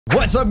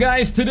What's up,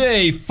 guys?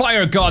 Today,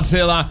 Fire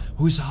Godzilla,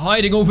 who's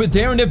hiding over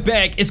there in the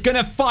back, is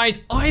gonna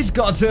fight Ice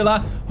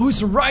Godzilla,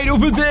 who's right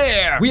over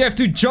there. We have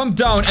to jump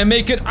down and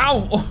make it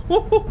out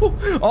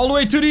all the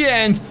way to the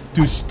end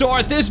to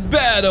start this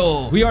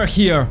battle. We are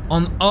here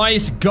on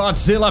Ice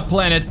Godzilla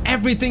planet.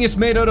 Everything is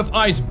made out of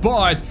ice,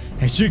 but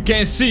as you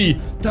can see,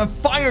 the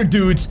fire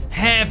dudes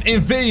have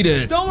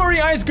invaded. Don't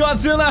worry, Ice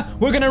Godzilla,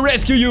 we're gonna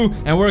rescue you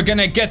and we're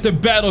gonna get the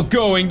battle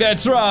going.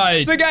 That's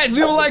right. So guys,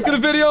 leave a like to the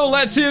video.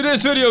 Let's see if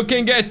this video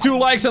can get 2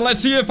 likes, and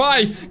let's see if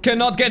I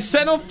cannot get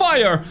set on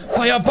fire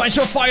by a bunch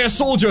of fire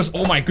soldiers.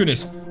 Oh my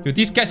goodness. Dude,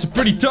 these guys are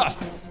pretty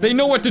tough. They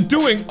know what they're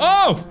doing.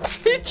 Oh,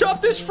 he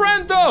chopped his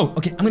friend though.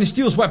 Okay, I'm gonna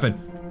steal his weapon.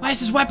 Why is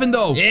his weapon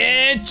though?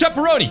 And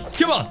chopperoni.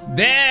 Come on.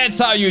 That's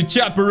how you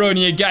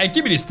chopperoni a guy.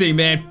 Give me this thing,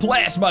 man.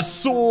 Plasma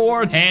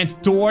sword.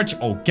 Hand torch.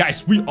 Oh,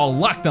 guys, we are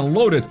locked and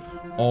loaded.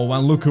 Oh,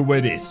 and look who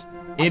it is.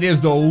 It is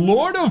the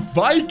Lord of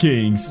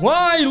Vikings.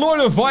 Why, Lord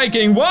of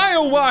Viking? Why,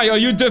 oh why are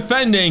you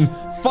defending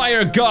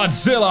Fire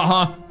Godzilla,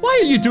 huh? Why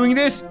are you doing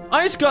this?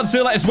 Ice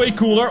Godzilla is way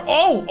cooler.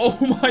 Oh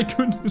my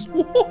goodness.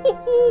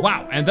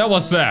 Wow, and that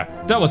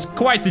was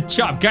quite the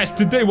chop. Guys,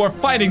 today we're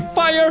fighting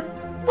fire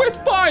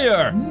with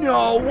fire.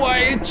 No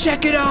way,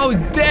 check it out.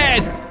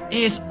 That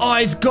is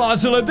Ice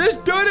Godzilla. This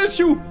dude is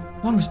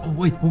humongous.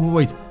 Oh,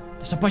 wait.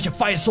 There's a bunch of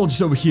fire soldiers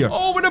over here.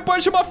 Oh, and a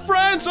bunch of my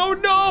friends. Oh,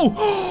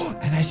 no.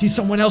 And I see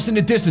someone else in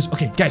the distance.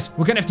 Okay, guys,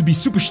 we're gonna have to be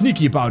super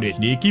sneaky about it.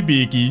 Sneaky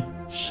beaky.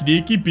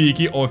 Sneaky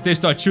beaky. Oh, if they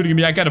start shooting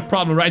me, I got a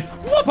problem, right?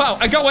 Whoop, ow.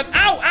 I got one.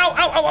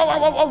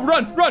 Ow.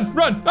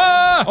 Run.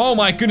 Ah. Oh,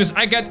 my goodness.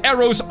 I got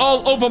arrows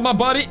all over my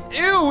body.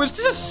 Ew, is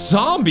this a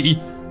zombie?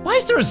 Why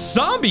is there a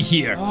zombie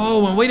here?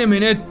 Oh, and wait a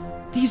minute.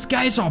 These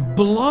guys are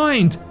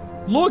blind.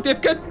 Look,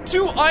 they've got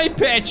 2 eye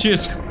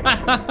patches.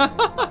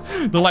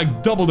 They're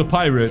like double the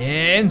pirate.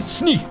 And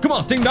sneak. Come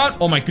on, take down.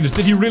 Oh my goodness,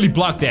 did he really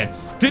block that?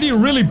 Did he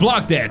really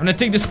block that? I'm gonna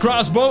take this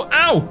crossbow.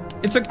 Ow!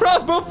 It's a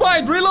crossbow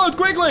fight. Reload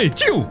quickly.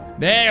 Chew!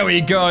 There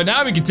we go.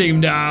 Now we can take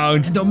him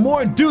down. And the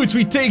more dudes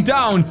we take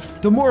down,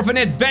 the more of an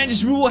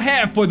advantage we will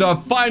have for the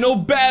final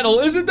battle.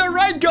 Isn't that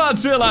right,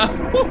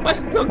 Godzilla? Oh, I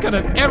still got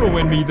an arrow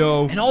in me,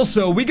 though. And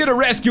also, we gotta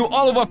rescue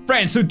all of our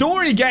friends. So don't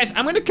worry, guys.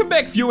 I'm gonna come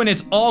back for you and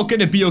it's all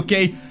gonna be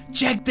okay.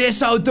 Check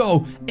this out,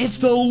 though. It's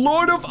the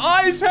Lord of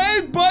Ice.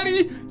 Hey,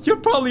 buddy. You're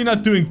probably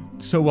not doing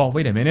so well.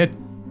 Wait a minute.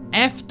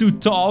 F to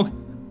talk.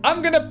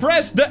 I'm gonna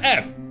press the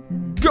F.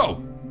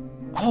 Go.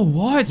 Oh,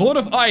 what? Lord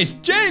of Ice.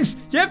 James,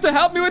 you have to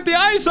help me with the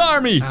Ice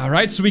Army. All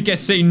right, so we can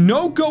say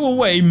no, go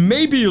away,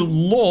 maybe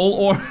lol,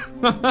 or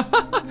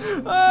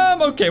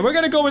okay, we're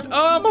gonna go with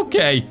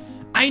okay.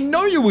 I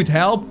know you would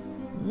help.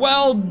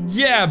 Well,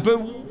 yeah,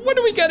 but what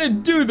do we gotta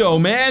do though,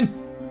 man?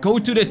 Go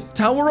to the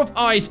Tower of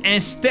Ice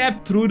and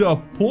step through the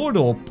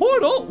portal.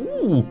 Portal?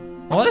 Ooh.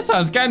 Well, that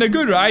sounds kind of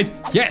good, right?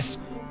 Yes.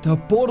 The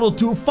portal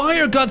to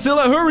Fire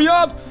Godzilla. Hurry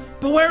up.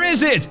 But where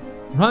is it?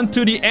 Run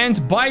to the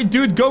end. Bye,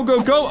 dude. Go.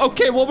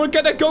 Okay, well, we're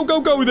gonna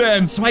go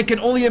then. So I can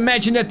only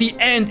imagine that the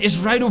end is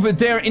right over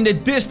there in the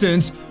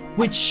distance,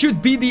 which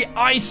should be the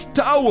Ice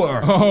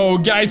Tower. Oh,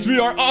 guys, we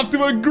are off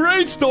to a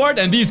great start,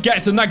 and these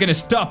guys are not gonna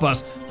stop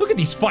us. Look at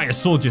these fire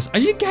soldiers. Are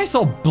you guys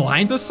all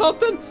blind or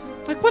something?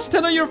 Like, what's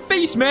that on your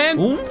face, man?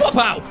 Whoop,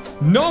 ow.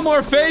 No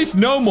more face,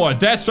 no more.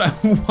 That's right.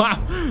 Wow,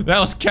 that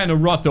was kind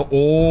of rough, though.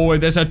 Oh,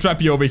 and there's a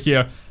trappy over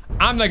here.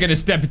 I'm not gonna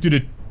step into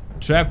the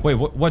trap. Wait,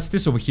 what's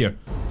this over here?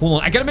 Hold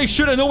on, I gotta make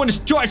sure that no one is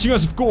charging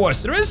us, of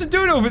course. There is a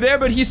dude over there,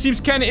 but he seems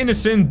kind of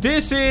innocent.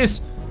 This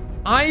is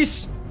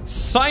Ice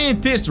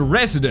Scientist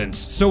Residence.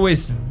 So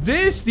is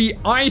this the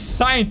Ice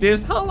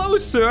Scientist? Hello,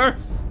 sir.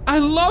 I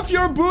love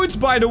your boots,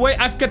 by the way.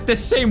 I've got the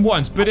same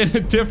ones, but in a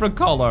different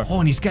color. Oh,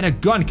 and he's got a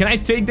gun. Can I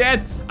take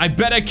that? I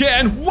bet I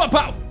can. Whoop,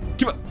 ow.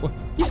 Come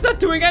on. He's not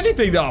doing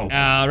anything, though.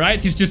 All right,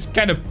 he's just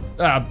kind of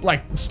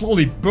like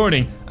slowly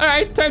burning. All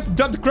right, time to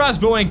dump the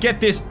crossbow and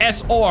get this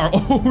SR.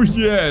 Oh,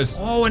 yes.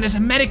 Oh, and there's a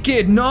medic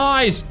kit.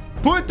 Nice.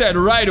 Put that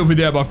right over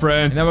there, my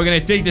friend. And then we're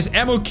gonna take this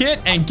ammo kit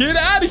and get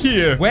out of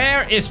here.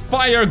 Where is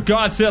Fire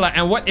Godzilla?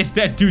 And what is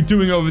that dude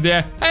doing over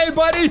there? Hey,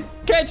 buddy,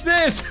 catch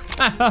this.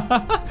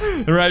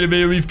 Right over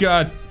here, we've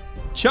got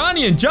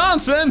Johnny and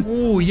Johnson.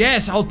 Oh,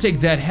 yes, I'll take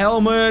that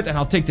helmet and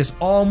I'll take this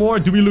armor.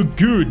 Do we look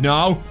good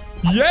now?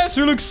 Yes,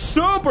 we look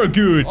super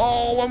good.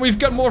 Oh, and we've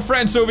got more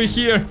friends over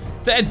here.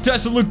 That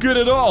doesn't look good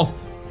at all.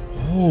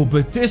 Oh,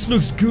 but this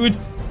looks good.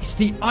 It's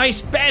the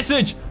Ice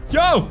Passage.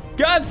 Yo,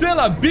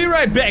 Godzilla, be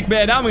right back,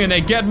 man. I'm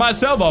gonna get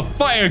myself a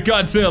Fire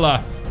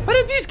Godzilla. What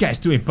are these guys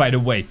doing, by the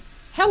way?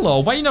 Hello,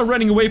 why are you not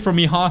running away from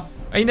me, huh?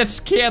 Are you not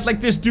scared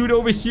like this dude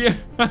over here?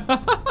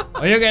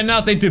 Oh, you got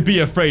nothing to be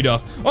afraid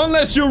of.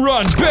 Unless you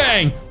run,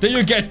 bang! Then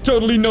you get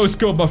totally no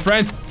scope, my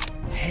friend.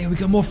 Hey, we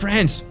got more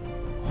friends.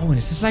 Oh, and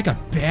is this like a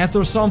bath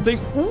or something?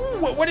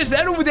 Ooh, what is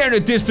that over there in the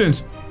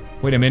distance?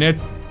 Wait a minute.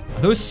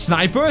 Are those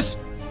snipers?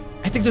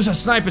 I think those are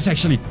snipers,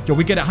 actually. Yo,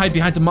 we gotta hide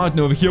behind the mountain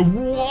over here.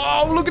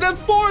 Whoa, look at that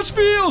force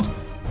field.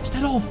 Is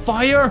that all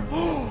fire?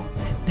 Oh,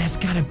 and that's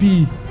gotta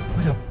be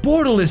where the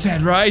portal is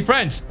at, right?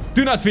 Friends,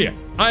 do not fear.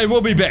 I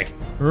will be back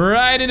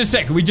right in a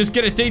second. We just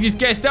gotta take these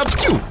guys down.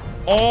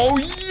 Oh,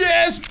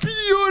 yes,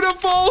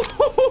 beautiful.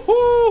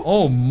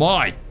 Oh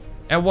my.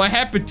 And what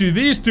happened to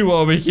these two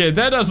over here?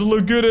 That doesn't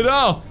look good at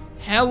all.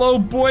 Hello,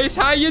 boys.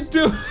 How you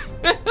doing?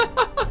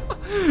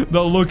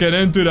 They're looking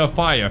into the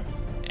fire.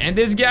 And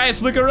this guy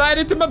is looking right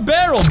into my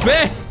barrel.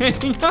 Bang.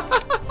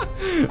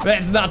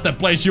 That's not the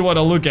place you want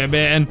to look at,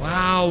 man.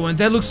 Wow, and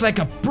that looks like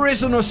a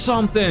prison or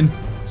something.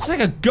 It's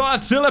like a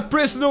Godzilla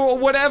prison or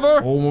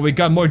whatever. Oh, well, we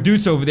got more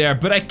dudes over there,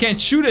 but I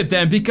can't shoot at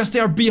them because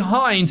they're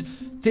behind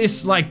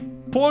this, like,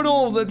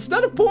 portal. It's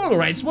not a portal,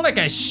 right? It's more like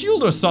a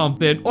shield or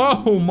something.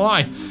 Oh,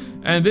 my.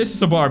 And this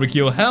is a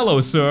barbecue. Hello,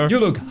 sir. You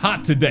look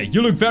hot today.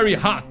 You look very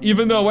hot.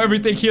 Even though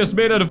everything here is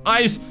made out of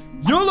ice,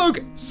 you look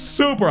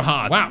super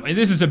hot. Wow, and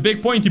this is a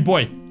big pointy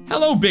boy.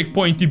 Hello, big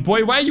pointy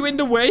boy. Why are you in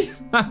the way?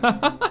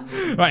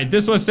 Right,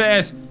 this one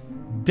says,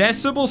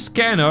 decibel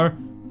scanner,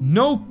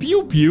 no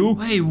pew pew.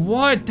 Wait,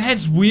 what?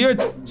 That's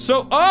weird.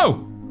 So,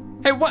 oh!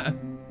 Hey, what?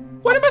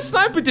 Why did my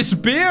sniper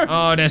disappear?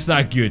 Oh, that's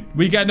not good.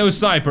 We got no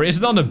sniper. Is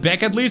it on the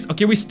back at least?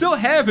 Okay, we still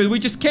have it. We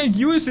just can't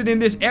use it in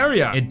this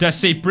area. It does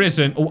say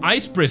prison. Oh,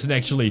 ice prison,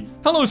 actually.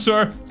 Hello,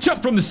 sir.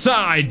 Jump from the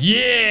side.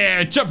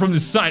 Yeah, jump from the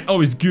side.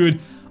 Always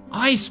good.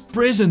 Ice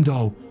prison,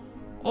 though.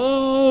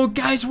 Oh,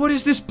 guys, what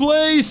is this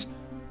place?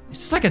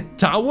 It's like a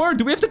tower?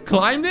 Do we have to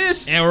climb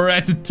this? And we're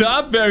at the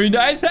top. Very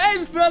nice. Hey,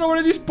 it's not one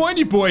of these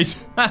pointy boys.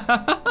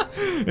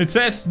 It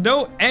says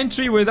no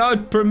entry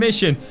without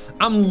permission.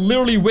 I'm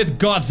literally with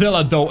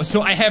Godzilla though,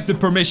 so I have the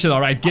permission.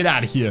 All right, get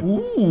out of here.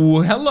 Ooh,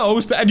 hello.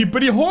 Is there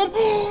anybody home?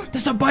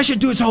 There's a bunch of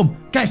dudes home.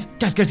 Guys.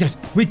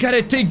 We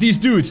gotta take these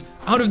dudes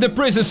out of the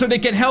prison so they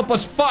can help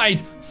us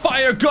fight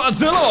Fire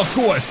Godzilla, of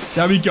course.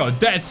 There we go.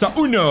 That's a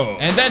uno.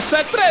 And that's a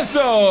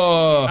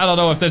treso. I don't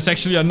know if that's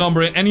actually a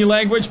number in any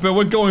language, but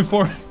we're going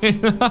for it.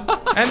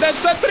 And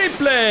that's a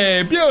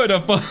triple.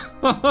 Beautiful.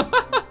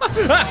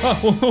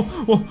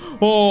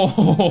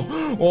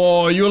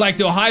 Oh, you like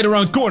to hide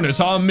around corners,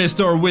 huh,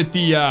 mister, with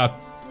the,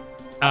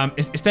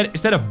 is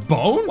that a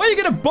bone? Why you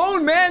get a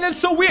bone, man? That's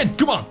so weird.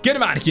 Come on, get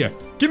him out of here.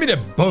 Give me the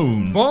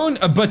bone. Bone,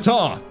 a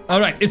baton.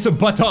 Alright, it's a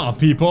baton,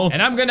 people.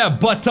 And I'm gonna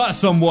baton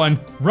someone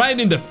right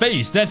in the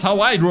face. That's how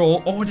I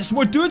roll. Oh, there's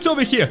more dudes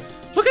over here.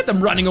 Look at them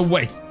running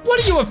away.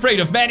 What are you afraid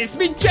of, man? It's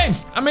me,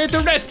 James. I'm here to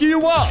rescue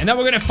you all. And now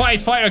we're gonna fight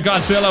Fire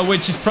Godzilla,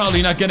 which is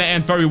probably not gonna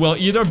end very well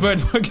either, but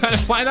we're gonna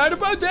find out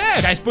about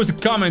that. Guys, post a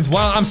comment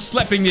while I'm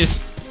slapping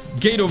this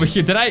gate over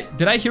here. Did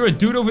I hear a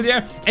dude over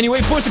there? Anyway,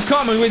 post a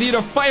comment with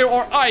either fire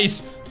or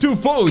ice to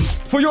vote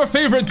for your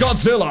favorite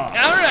Godzilla.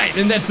 All right,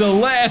 and that's the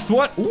last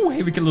one. Ooh,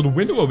 hey, we got a little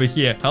window over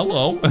here.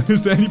 Hello.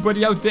 Is there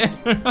anybody out there?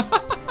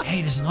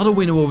 Hey, there's another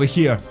window over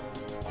here.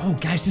 Oh,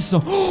 guys, this is a...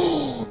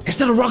 Is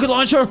that a rocket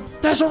launcher?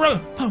 That's a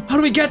rocket... How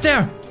do we get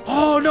there?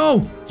 Oh,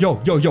 no. Yo,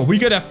 we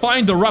gotta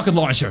find the rocket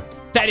launcher.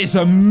 That is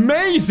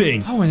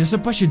amazing. Oh, and there's a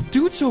bunch of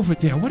dudes over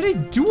there. What are they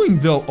doing,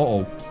 though?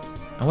 Uh-oh.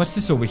 And what's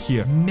this over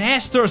here?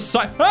 Master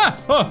Scientist.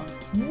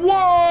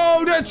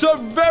 Whoa, that's a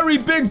very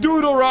big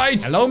dude, all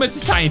right. Hello, Mr.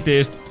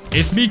 Scientist.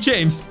 It's me,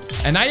 James.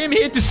 And I am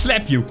here to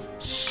slap you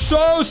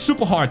so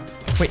super hard.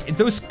 Wait,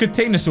 those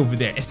containers over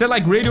there. Is that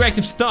like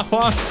radioactive stuff,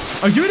 huh?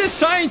 Are you the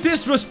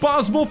scientist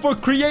responsible for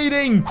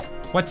creating...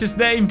 What's his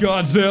name?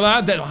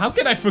 Godzilla. How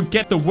can I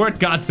forget the word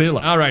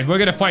Godzilla? All right, we're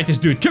gonna fight this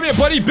dude. Come here,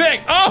 buddy. Bang.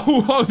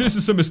 Oh, this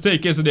is a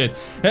mistake, isn't it?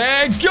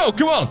 And go.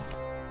 Come on.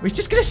 We're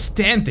just gonna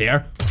stand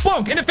there.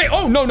 Bonk in the face.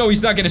 Oh, no,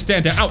 he's not gonna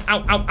stand there. Ow.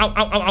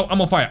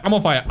 I'm on fire.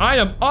 I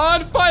am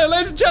on fire,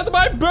 ladies and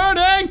gentlemen. I'm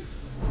burning.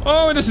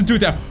 Oh, and there's a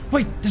dude there.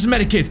 Wait, there's a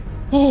medikit.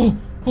 Oh,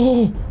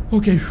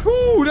 okay.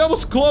 Whew, that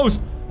was close.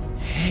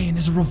 Hey, and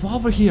there's a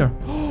revolver here.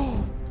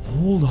 Oh,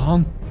 hold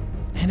on.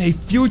 And a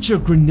future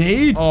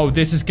grenade. Oh,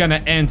 this is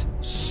gonna end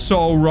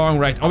so wrong,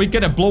 right? Are we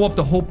gonna blow up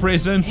the whole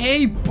prison?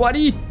 Hey,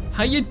 buddy.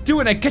 How you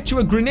doing? I got you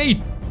a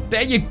grenade.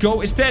 There you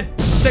go. Is that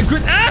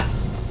good? Ah!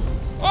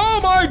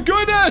 Oh my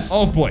goodness!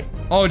 Oh boy.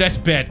 Oh, that's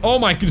bad. Oh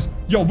my goodness.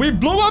 Yo, we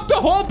blew up the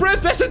whole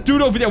prison. There's a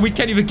dude over there. We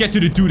can't even get to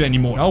the dude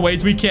anymore. Oh,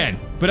 wait, we can.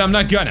 But I'm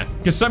not gonna.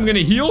 Because I'm gonna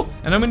heal.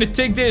 And I'm gonna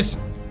take this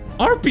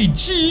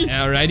RPG.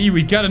 Alrighty,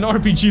 we got an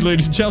RPG,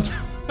 ladies and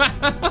gentlemen.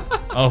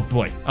 Oh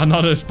boy.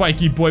 Another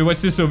spiky boy.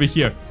 What's this over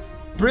here?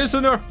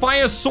 Prisoner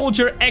Fire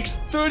Soldier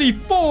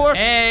X34.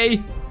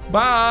 Hey.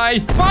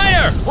 Bye.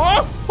 Fire!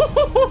 Oh!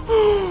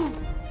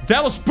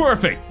 That was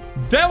perfect.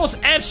 That was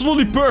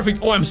absolutely perfect.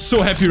 Oh, I'm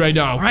so happy right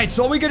now. All right,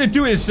 so all we gotta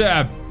do is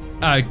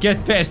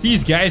get past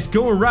these guys,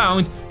 go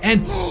around,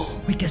 and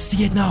we can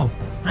see it now.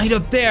 Right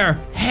up there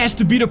has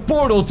to be the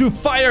portal to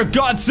Fire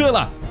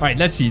Godzilla. All right,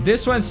 let's see.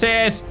 This one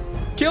says,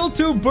 kill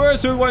 2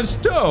 birds with 1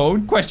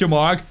 stone, question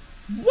mark.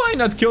 Why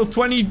not kill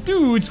 20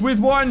 dudes with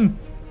 1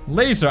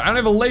 laser? I don't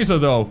have a laser,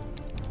 though.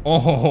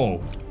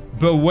 Oh,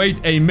 but wait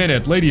a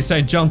minute, ladies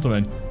and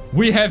gentlemen.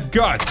 We have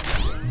got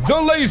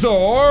the laser.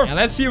 And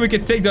let's see if we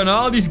can take down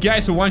all these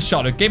guys with 1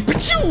 shot, okay?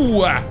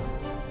 Pachoo!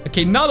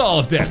 Okay, not all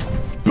of them,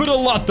 but a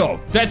lot, though.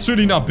 That's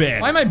really not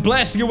bad. Why am I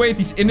blasting away at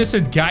these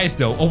innocent guys,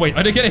 though? Oh, wait,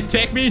 are they gonna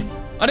attack me?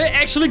 Are they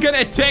actually gonna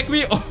attack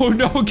me? Oh,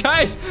 no,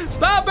 guys.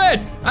 Stop it.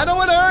 I don't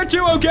want to hurt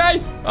you,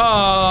 okay?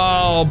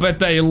 Oh, but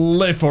they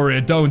live for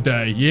it, don't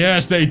they?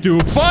 Yes, they do.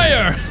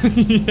 Fire!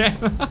 Yeah.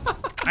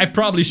 I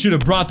probably should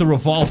have brought the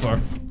revolver.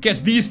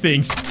 Guess these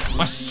things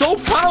are so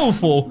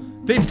powerful.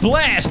 They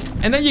blast,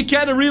 and then you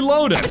can't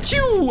reload it.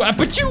 Achoo,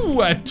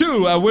 achoo,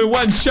 two with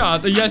one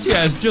shot. Yes,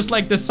 yes, just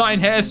like the sign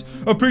has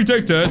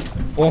predicted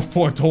or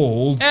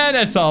foretold. And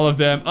that's all of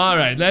them. All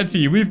right, let's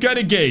see. We've got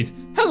a gate.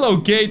 Hello,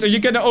 gate. Are you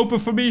gonna open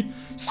for me?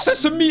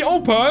 Sesame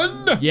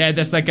open! Yeah,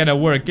 that's not gonna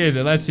work, is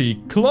it? Let's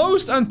see.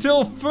 Closed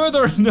until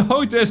further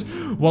notice.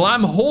 Well,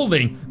 I'm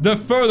holding the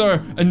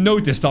further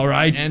notice,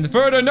 alright? And the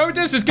further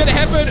notice is gonna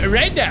happen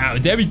right now.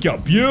 There we go.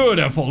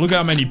 Beautiful. Look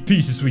how many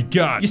pieces we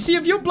got. You see,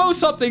 if you blow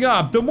something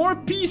up, the more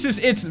pieces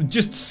it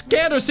just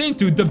scatters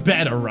into, the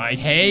better, right?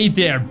 Hey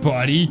there,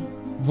 buddy.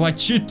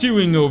 What you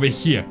doing over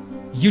here?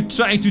 You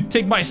trying to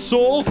take my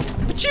soul?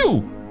 But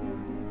you!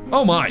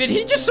 Oh my, did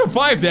he just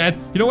survive that?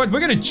 You know what, we're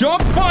gonna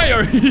jump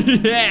fire.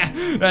 Yeah,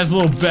 that's a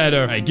little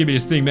better. All right, give me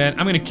this thing, man.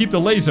 I'm gonna keep the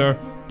laser,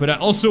 but I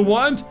also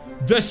want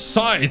the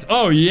scythe.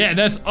 Oh yeah,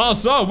 that's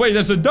awesome. Oh, wait,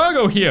 there's a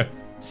doggo here.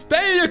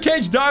 Stay in your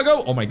cage,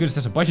 doggo. Oh my goodness,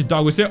 there's a bunch of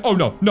doggos here. Oh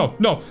no, no,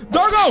 no.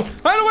 Doggo,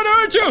 I don't want to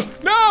hurt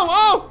you. No,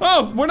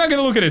 oh, we're not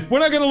gonna look at it. We're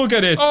not gonna look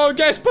at it. Oh,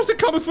 guys, supposed to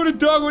come for the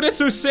doggo. That's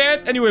so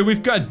sad. Anyway,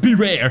 we've got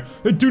beware.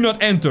 Do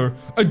not enter.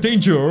 A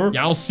danger.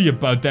 Yeah, I'll see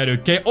about that,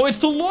 okay? Oh, it's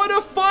the Lord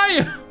of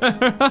Fire.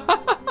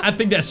 I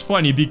think that's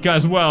funny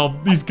because, well,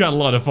 he's got a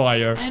lot of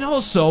fire. And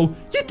also,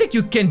 you think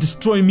you can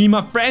destroy me,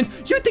 my friend?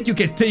 You think you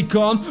can take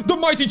on the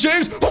mighty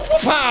James?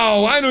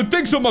 Wow, I don't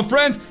think so, my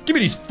friend. Give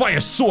me these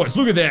fire swords.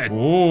 Look at that.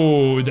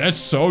 Oh, that's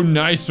so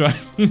nice, right?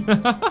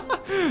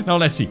 Now,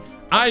 let's see.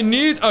 I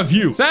need a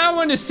view. So I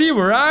want to see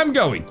where I'm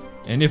going.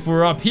 And if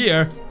we're up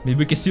here, maybe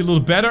we can see a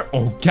little better.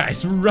 Oh,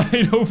 guys,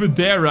 right over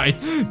there, right?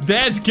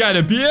 That's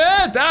gotta be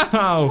it.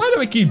 Ow. Why do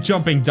I keep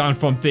jumping down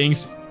from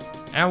things?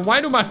 And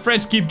why do my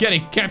friends keep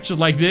getting captured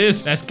like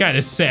this? That's kind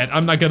of sad.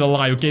 I'm not gonna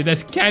lie, okay?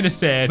 That's kind of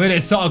sad. But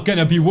it's all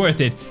gonna be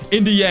worth it.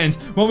 In the end,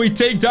 when we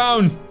take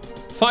down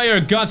Fire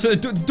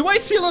Godzilla. Do I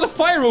see a lot of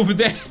fire over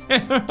there?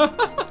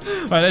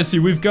 Alright, let's see.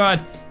 We've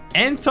got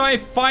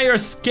anti-fire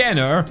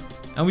scanner.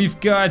 And we've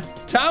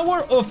got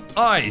Tower of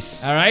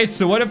Ice. Alright,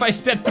 so what if I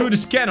step through the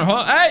scanner,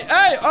 huh? Hey,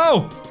 hey,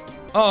 oh!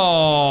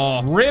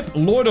 Oh, rip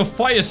Lord of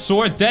Fire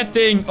sword. That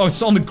thing, oh, it's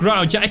on the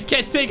ground. Yeah, I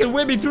can't take it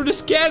with me through the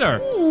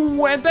scanner.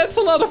 Ooh, and that's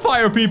a lot of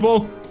fire,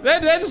 people.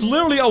 That is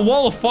literally a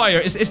wall of fire.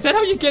 Is that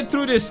how you get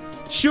through this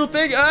shield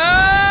thing?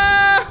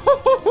 Ah!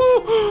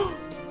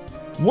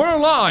 We're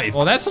alive.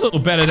 Oh, that's a little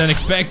better than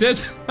expected.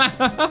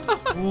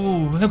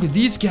 Ooh, look at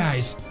these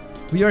guys.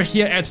 We are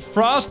here at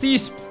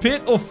Frosty's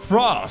Pit of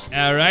Frost.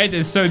 Alright,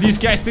 and so these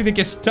guys think they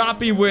can stop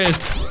me with...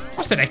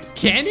 What's that, a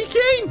candy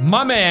cane?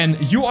 My man,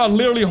 you are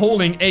literally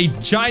holding a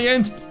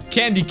giant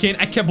candy cane.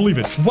 I can't believe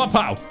it.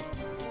 Wapow.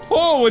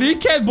 Oh, and he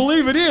can't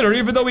believe it either,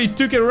 even though he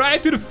took it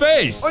right to the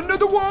face.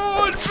 Another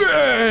one.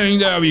 Bang.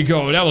 There we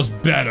go. That was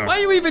better. Why are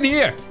you even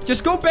here?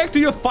 Just go back to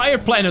your fire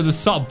planet or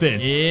something.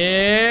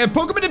 Yeah,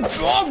 poke him in the...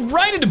 Oh,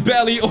 right in the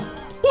belly.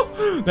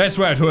 Oh, that's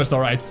where it hurts,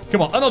 alright.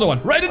 Come on, another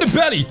one. Right in the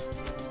belly.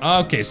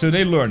 Okay, so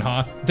they learn,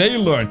 huh? They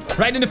learn.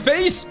 Right in the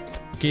face?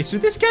 Okay, so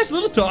this guy's a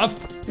little tough.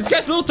 This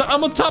guy's a little tough.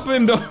 I'm on top of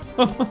him, though.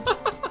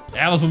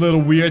 That was a little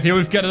weird. Here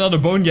we've got another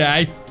bone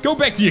guy. Go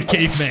back to your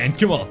caveman.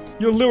 Come on.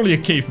 You're literally a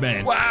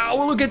caveman.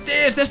 Wow, look at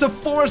this. That's the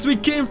forest we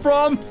came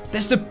from.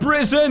 That's the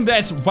prison.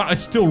 That's... Wow,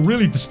 it's still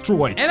really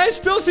destroyed. And I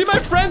still see my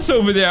friends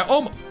over there.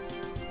 Oh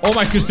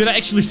my goodness, did I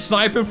actually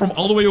snipe him from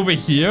all the way over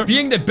here?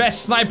 Being the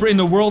best sniper in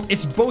the world,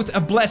 it's both a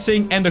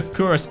blessing and a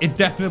curse. It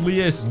definitely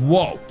is.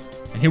 Whoa.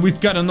 And here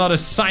we've got another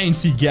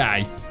sciencey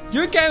guy.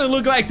 You kind of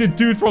look like the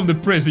dude from the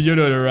prison, you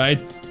know that,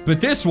 right? But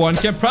this one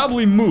can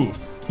probably move.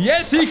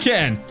 Yes, he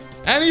can.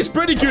 And he's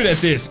pretty good at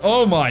this.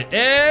 Oh my.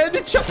 And the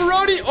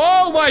chopperoni.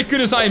 Oh my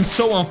goodness, I am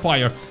so on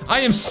fire.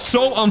 I am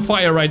so on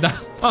fire right now.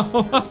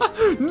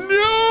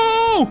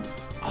 No!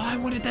 Oh, I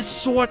wanted that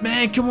sword,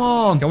 man. Come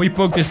on. Can we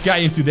poke this guy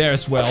into there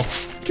as well?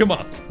 Come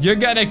on. You're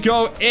gonna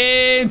go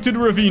into the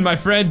ravine, my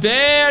friend.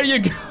 There you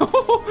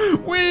go.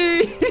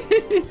 Whee!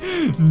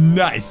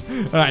 Nice.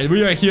 Alright,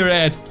 we are here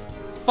at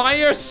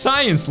Fire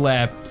Science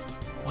Lab.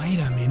 Wait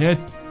a minute.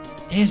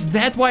 Is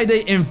that why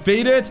they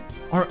invaded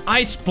our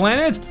ice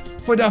planet?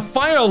 For the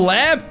fire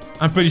lab?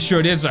 I'm pretty sure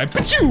it is, right?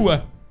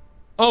 Pachoo!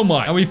 Oh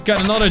my. And we've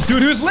got another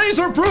dude who's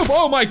laser proof.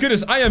 Oh my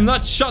goodness. I am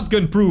not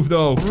shotgun proof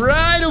though.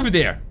 Right over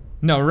there.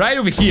 No, right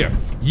over here.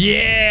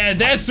 Yeah,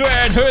 that's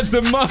where it hurts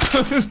the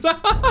most.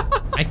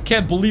 I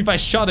can't believe I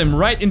shot him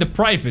right in the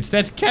privates.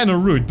 That's kind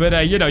of rude,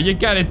 but you know, you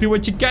gotta do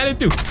what you gotta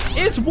do.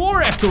 It's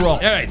war after all.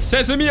 All right,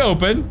 sesame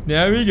open.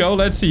 There we go.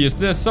 Let's see. Is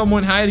there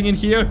someone hiding in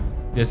here?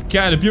 There's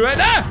gotta be right.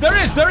 Ah, there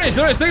is.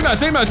 Take him out.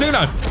 Take him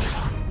out.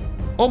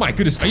 Oh my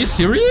goodness, are you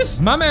serious?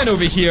 My man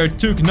over here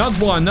took not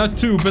one, not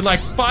two, but like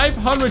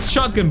 500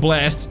 shotgun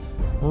blasts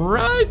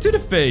right to the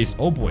face.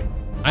 Oh boy.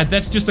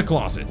 That's just a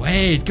closet.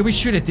 Wait, can we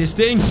shoot at this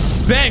thing?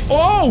 Bang!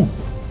 Oh!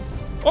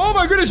 Oh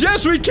my goodness,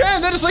 yes we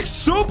can! That is like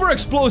super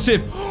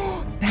explosive!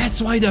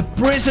 That's why the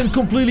prison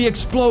completely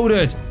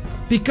exploded!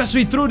 Because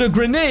we threw the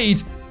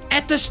grenade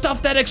at the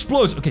stuff that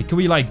explodes. Okay, can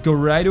we like go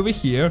right over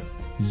here?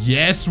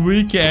 Yes,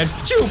 we can.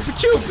 Pachoo,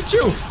 pachoo,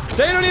 pachoo!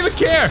 They don't even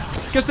care!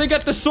 because they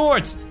got the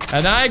swords.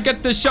 And I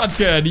got the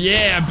shotgun.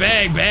 Yeah,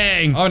 bang,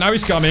 bang. Oh, now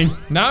he's coming.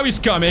 Now he's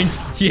coming.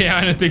 Yeah,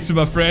 I don't think so,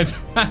 my friend.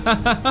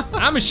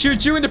 I'ma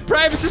shoot you in the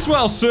privates as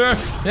well, sir.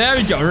 There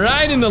we go.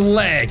 Right in the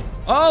leg.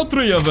 All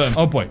three of them.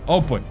 Oh, boy.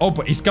 Oh, boy. Oh,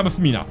 boy. He's coming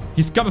for me now.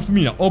 He's coming for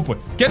me now. Oh, boy.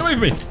 Get away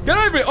from me. Get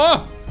away from me.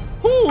 Oh.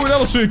 Ooh, that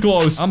was really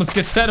close. I must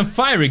get set on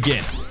fire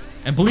again.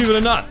 And believe it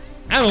or not,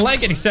 I don't like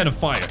getting set on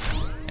fire.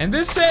 And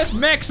this says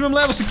maximum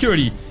level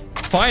security.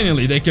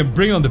 Finally, they can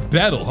bring on the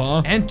battle,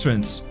 huh?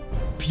 Entrance.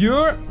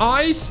 Pure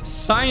ice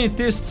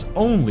scientists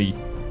only.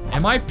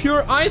 Am I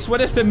pure ice?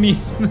 What does that mean?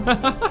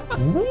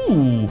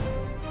 Ooh.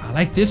 I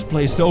like this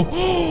place though.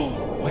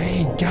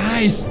 Wait,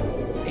 guys.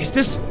 Is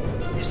this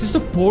the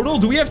portal?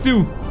 Do we have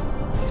to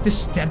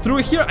step through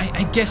here?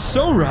 I guess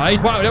so, right?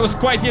 Wow, that was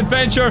quite the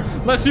adventure.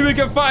 Let's see if we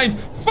can find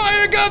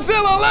Fire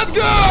Godzilla. Let's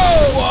go!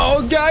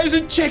 Whoa, guys,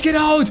 and check it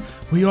out.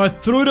 We are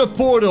through the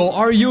portal.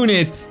 Our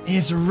unit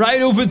is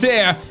right over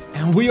there.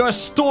 And we are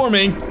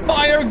storming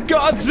Fire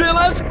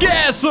Godzilla's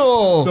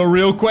castle! The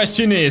real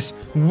question is,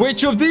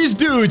 which of these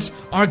dudes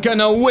are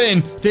gonna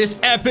win this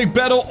epic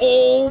battle?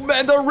 Oh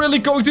man, they're really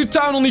going to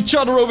town on each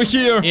other over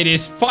here. It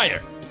is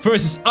fire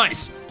versus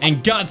ice,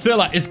 and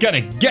Godzilla is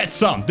gonna get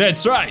some.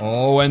 That's right.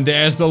 Oh, and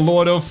there's the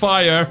Lord of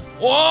Fire.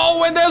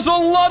 Oh, and there's a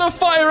lot of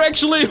fire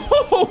actually.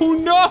 Oh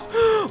no!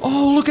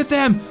 Oh, look at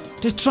them.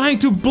 They're trying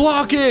to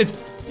block it.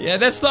 Yeah,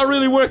 that's not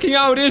really working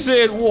out, is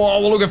it?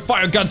 Whoa, look at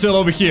Fire Godzilla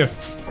over here.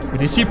 But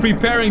is he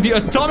preparing the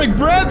atomic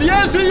breath?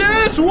 Yes, he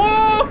is! Whoa!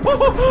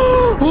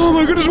 Oh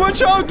my goodness,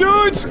 watch out,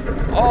 dudes!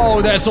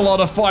 Oh, that's a lot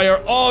of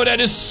fire. Oh, that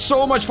is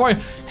so much fire.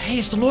 Hey,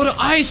 it's the Lord of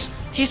Ice.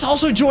 He's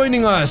also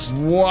joining us.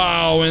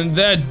 Wow, and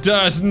that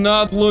does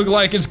not look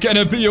like it's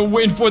gonna be a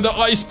win for the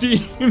Ice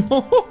team.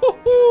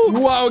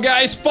 Wow,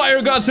 guys,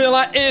 Fire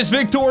Godzilla is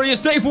victorious.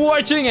 Thanks for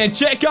watching and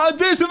check out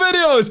these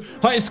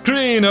videos on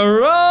screen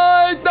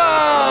right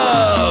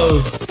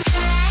now.